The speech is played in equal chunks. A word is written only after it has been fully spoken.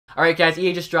Alright guys,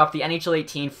 EA just dropped the NHL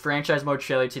 18 franchise mode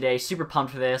trailer today. Super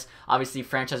pumped for this. Obviously,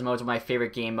 franchise mode is one of my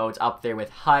favorite game modes, up there with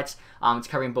HUT. It's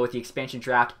covering both the expansion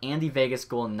draft and the Vegas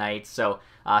Golden Knights. So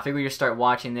I figured we'd just start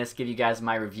watching this, give you guys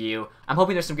my review. I'm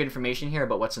hoping there's some good information here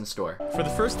about what's in store. For the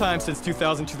first time since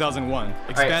 2000-2001,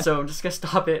 Alright, so I'm just going to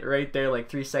stop it right there, like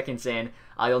 3 seconds in.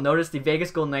 You'll notice the Vegas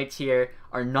Golden Knights here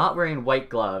are not wearing white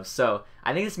gloves. So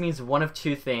I think this means one of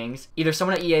two things. Either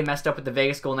someone at EA messed up with the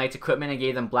Vegas Golden Knights equipment and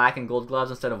gave them black and gold gloves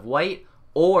instead of white,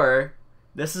 or,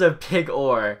 this is a big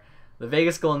or, the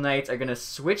Vegas Golden Knights are going to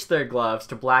switch their gloves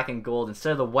to black and gold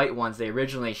instead of the white ones they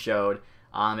originally showed.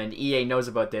 And EA knows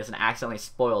about this and accidentally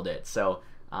spoiled it. So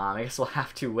I guess we'll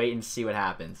have to wait and see what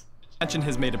happens. Expansion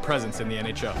has made a presence in the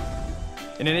NHL.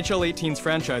 In NHL 18's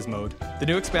franchise mode, the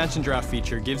new expansion draft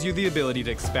feature gives you the ability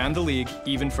to expand the league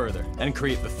even further and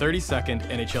create the 32nd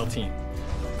NHL team.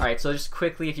 Alright, so just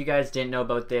quickly, if you guys didn't know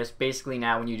about this, basically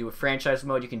now when you do a franchise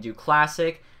mode, you can do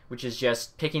Classic, which is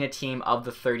just picking a team of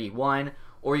the 31,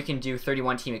 or you can do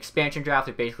 31 team expansion draft,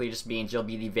 which basically just means you'll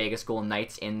be the Vegas Golden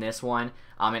Knights in this one,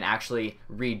 and actually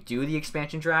redo the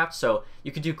expansion draft. So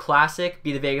you could do Classic,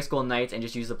 be the Vegas Golden Knights, and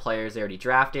just use the players they already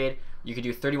drafted. You could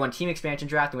do 31 team expansion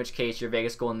draft, in which case you're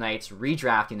Vegas Golden Knights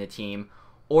redrafting the team.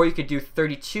 Or you could do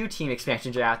 32 team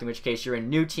expansion draft, in which case you're a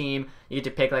new team, you get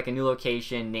to pick like a new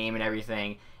location, name and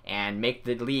everything, and make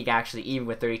the league actually even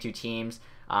with 32 teams.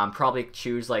 Probably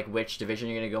choose like which division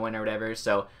you're going to go in or whatever,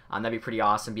 so that'd be pretty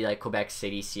awesome. Be like Quebec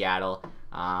City, Seattle.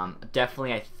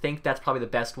 Definitely, I think that's probably the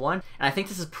best one, and I think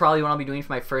this is probably what I'll be doing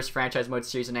for my first franchise mode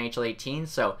series in NHL 18,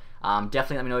 so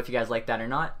definitely let me know if you guys like that or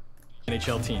not.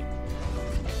 NHL team.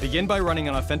 Begin by running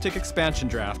an authentic expansion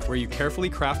draft where you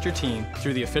carefully craft your team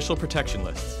through the official protection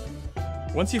lists.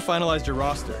 Once you've finalized your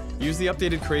roster, use the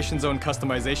updated Creation Zone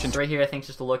customization. Right here, I think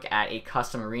just to look at a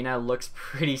custom arena looks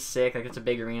pretty sick. Like, it's a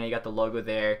big arena. You got the logo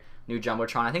there, new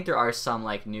Jumbotron. I think there are some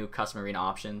like new custom arena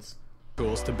options.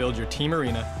 Tools to build your team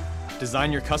arena,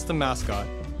 design your custom mascot,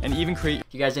 and even create.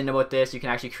 If you guys didn't know about this, you can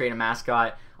actually create a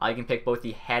mascot. You can pick both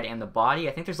the head and the body.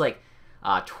 I think there's like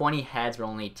 20 heads but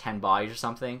only 10 bodies or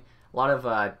something. A lot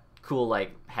of cool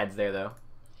like heads there though.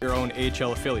 Your own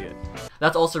AHL affiliate.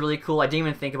 That's also really cool. I didn't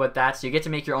even think about that. So you get to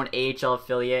make your own AHL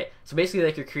affiliate. So basically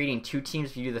like you're creating 2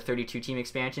 teams if you do the 32 team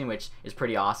expansion, which is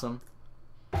pretty awesome.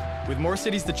 With more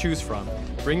cities to choose from,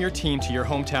 bring your team to your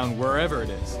hometown wherever it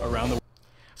is around the world.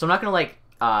 So I'm not going to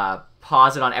like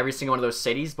pause it on every single one of those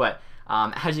cities, but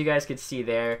as you guys could see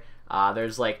there,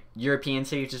 there's like European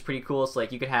cities, which is pretty cool. So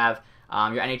like you could have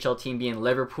your NHL team be in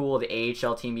Liverpool, the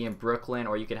AHL team be in Brooklyn,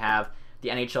 or you could have the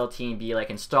NHL team be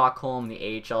like in Stockholm,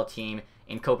 the AHL team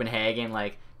in Copenhagen.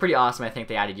 Like, pretty awesome. I think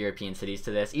they added European cities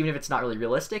to this. Even if it's not really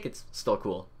realistic, it's still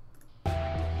cool.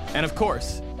 And of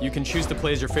course, you can choose to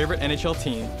play as your favorite NHL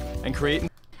team and create.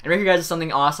 And right here, guys, is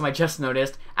something awesome I just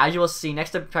noticed. As you will see,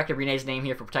 next to Protected Rene's name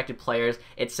here for protected players,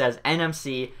 it says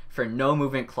NMC for no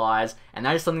movement clause, and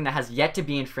that is something that has yet to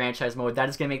be in franchise mode. That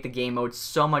is going to make the game mode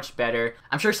so much better.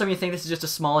 I'm sure some of you think this is just a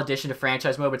small addition to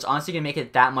franchise mode, but it's honestly going to make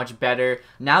it that much better.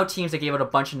 Now teams that gave out a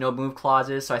bunch of no move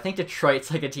clauses, so I think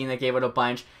Detroit's like a team that gave out a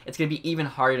bunch. It's going to be even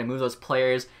harder to move those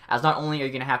players, as not only are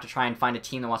you going to have to try and find a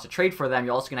team that wants to trade for them,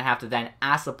 you're also going to have to then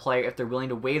ask the player if they're willing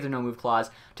to waive their no move clause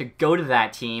to go to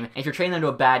that team. And if you're trading them to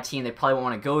a bad team, they probably won't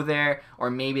want to go there, or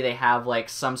maybe they have like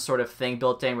some sort of thing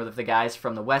built in where if the guy's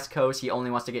from the West Coast, he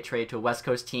only wants to get traded to a West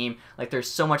Coast team. Like, there's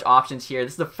so much options here.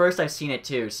 This is the first I've seen it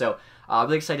too, so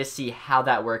really excited to see how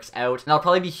that works out. And that'll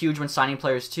probably be huge when signing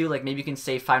players too. Like, maybe you can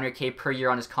save $500K per year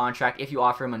on his contract if you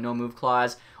offer him a no move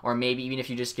clause, or maybe even if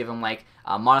you just give him like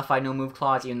a modified no move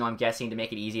clause, even though I'm guessing to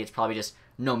make it easy, it's probably just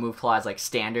no move clause like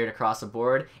standard across the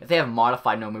board. If they have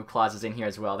modified no move clauses in here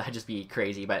as well, that'd just be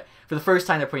crazy. But for the first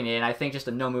time they're putting it in, I think just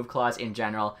a no move clause in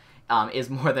general is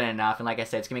more than enough. And like I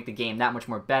said, it's gonna make the game that much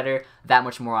more better, that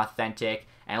much more authentic,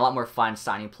 and a lot more fun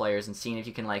signing players and seeing if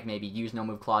you can like maybe use no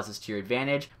move clauses to your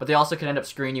advantage. But they also could end up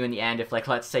screwing you in the end if, like,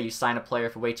 let's say you sign a player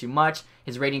for way too much,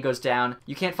 his rating goes down,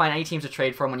 you can't find any teams to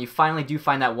trade for him. When you finally do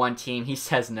find that one team, he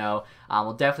says no.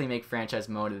 Will definitely make franchise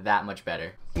mode that much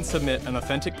better. And submit an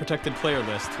authentic protected player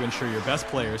list to ensure your best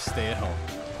players stay at home.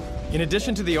 In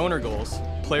addition to the owner goals,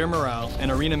 player morale,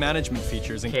 and arena management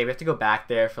features. Okay, we have to go back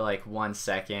there for like 1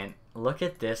 second. Look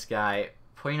at this guy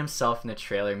putting himself in the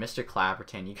trailer. Mr.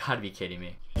 Clapperton, you gotta be kidding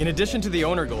me. In addition to the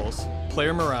owner goals,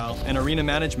 player morale, and arena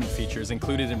management features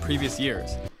included in previous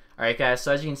years. Alright guys,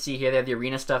 so as you can see here, they have the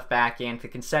arena stuff back in. The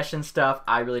concession stuff,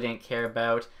 I really didn't care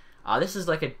about. This is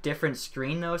like a different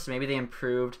screen though, so maybe they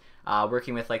improved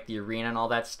working with like the arena and all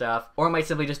that stuff. Or it might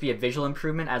simply just be a visual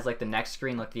improvement as like the next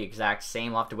screen looked the exact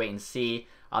same. We'll have to wait and see.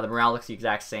 The morale looks the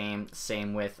exact same.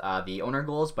 Same with the owner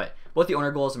goals, but both the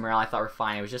owner goals and morale I thought were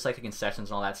fine. It was just like the concessions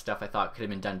and all that stuff I thought could have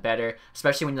been done better,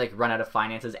 especially when you like run out of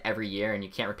finances every year and you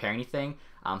can't repair anything.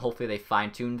 Hopefully they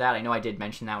fine-tuned that. I know I did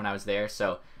mention that when I was there,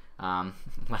 so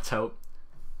let's hope.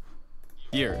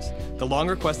 Years. The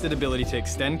long-requested ability to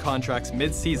extend contracts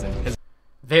mid-season has...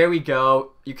 There we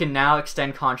go. You can now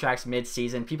extend contracts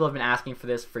mid-season. People have been asking for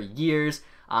this for years.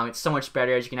 It's so much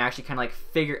better as you can actually kind of like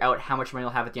figure out how much money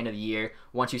you'll have at the end of the year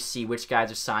once you see which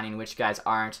guys are signing, which guys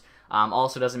aren't.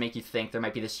 Also doesn't make you think there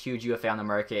might be this huge UFA on the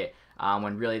market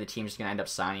when really the team's just going to end up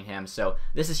signing him. So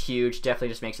this is huge. Definitely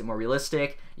just makes it more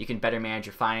realistic. You can better manage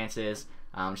your finances.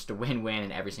 Just a win-win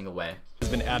in every single way. Has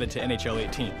been added to NHL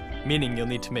 18, meaning you'll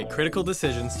need to make critical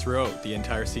decisions throughout the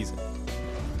entire season.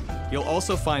 You'll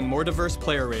also find more diverse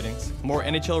player ratings, more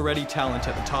NHL-ready talent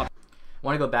at the top. I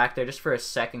want to go back there just for a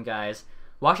second, guys.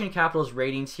 Washington Capitals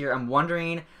ratings here. I'm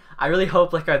wondering, I really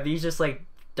hope, like, are these just like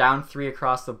down 3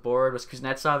 across the board? Was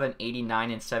Kuznetsov an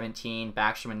 89 and 17,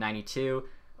 Backstrom a 92,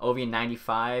 Ovi a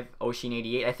 95, Oshie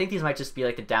 88? I think these might just be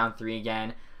like the down 3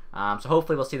 again. So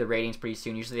hopefully we'll see the ratings pretty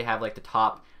soon. Usually they have like the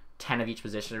top 10 of each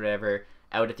position or whatever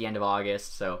out at the end of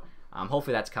August. So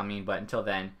hopefully that's coming. But until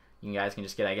then, you guys can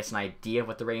just get, I guess, an idea of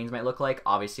what the ratings might look like.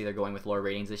 Obviously they're going with lower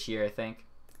ratings this year, I think.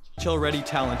 NHL-ready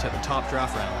talent at the top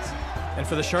draft rounds. And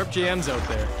for the sharp GMs out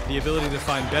there, the ability to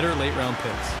find better late-round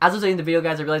picks. As I was editing the video,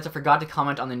 guys, I realized I forgot to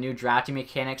comment on the new drafting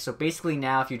mechanics. So basically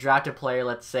now, if you draft a player,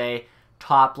 let's say,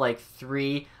 top, like,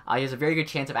 3, he has a very good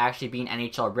chance of actually being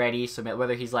NHL ready. So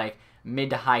whether he's, like,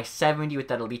 mid to high 70 with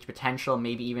that elite potential,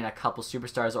 maybe even a couple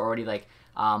superstars are already, like,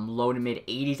 low to mid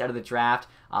 80s out of the draft.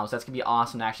 So that's gonna be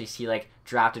awesome to actually see like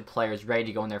drafted players ready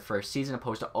to go in their first season,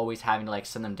 opposed to always having to like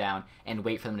send them down and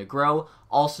wait for them to grow.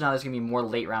 Also now there's gonna be more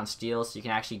late round steals, so you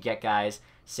can actually get guys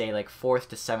say like 4th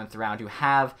to 7th round who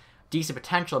have decent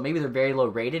potential. Maybe they're very low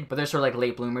rated, but they're sort of like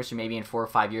late bloomers who maybe in 4 or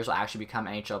 5 years will actually become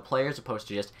NHL players, opposed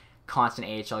to just constant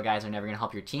AHL guys who are never gonna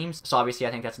help your teams. So obviously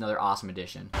I think that's another awesome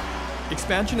addition.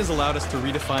 Expansion has allowed us to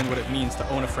redefine what it means to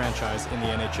own a franchise in the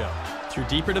NHL. Through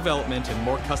deeper development and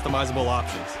more customizable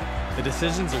options, the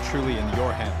decisions are truly in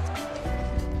your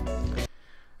hands.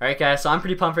 Alright guys, so I'm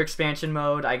pretty pumped for expansion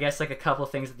mode. I guess like a couple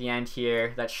things at the end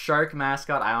here. That shark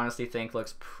mascot I honestly think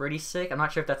looks pretty sick. I'm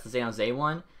not sure if that's the San Jose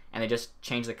one and they just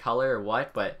changed the color or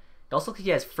what, but it also looks like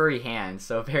he has furry hands,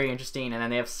 so very interesting. And then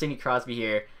they have Sidney Crosby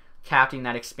here captaining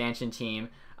that expansion team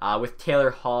with Taylor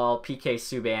Hall, PK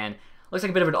Subban. Looks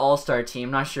like a bit of an all-star team.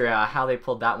 I'm not sure how they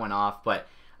pulled that one off, but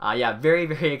yeah, very,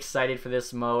 very excited for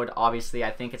this mode. Obviously,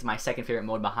 I think it's my second favorite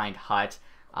mode behind Hut.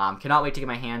 Cannot wait to get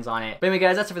my hands on it. But anyway,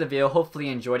 guys, that's it for the video. Hopefully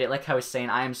you enjoyed it. Like I was saying,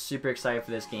 I am super excited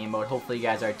for this game mode. Hopefully you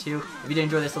guys are too. If you did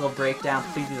enjoy this little breakdown,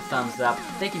 please leave a thumbs up.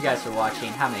 Thank you guys for watching.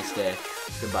 Have a nice day.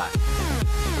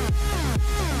 Goodbye.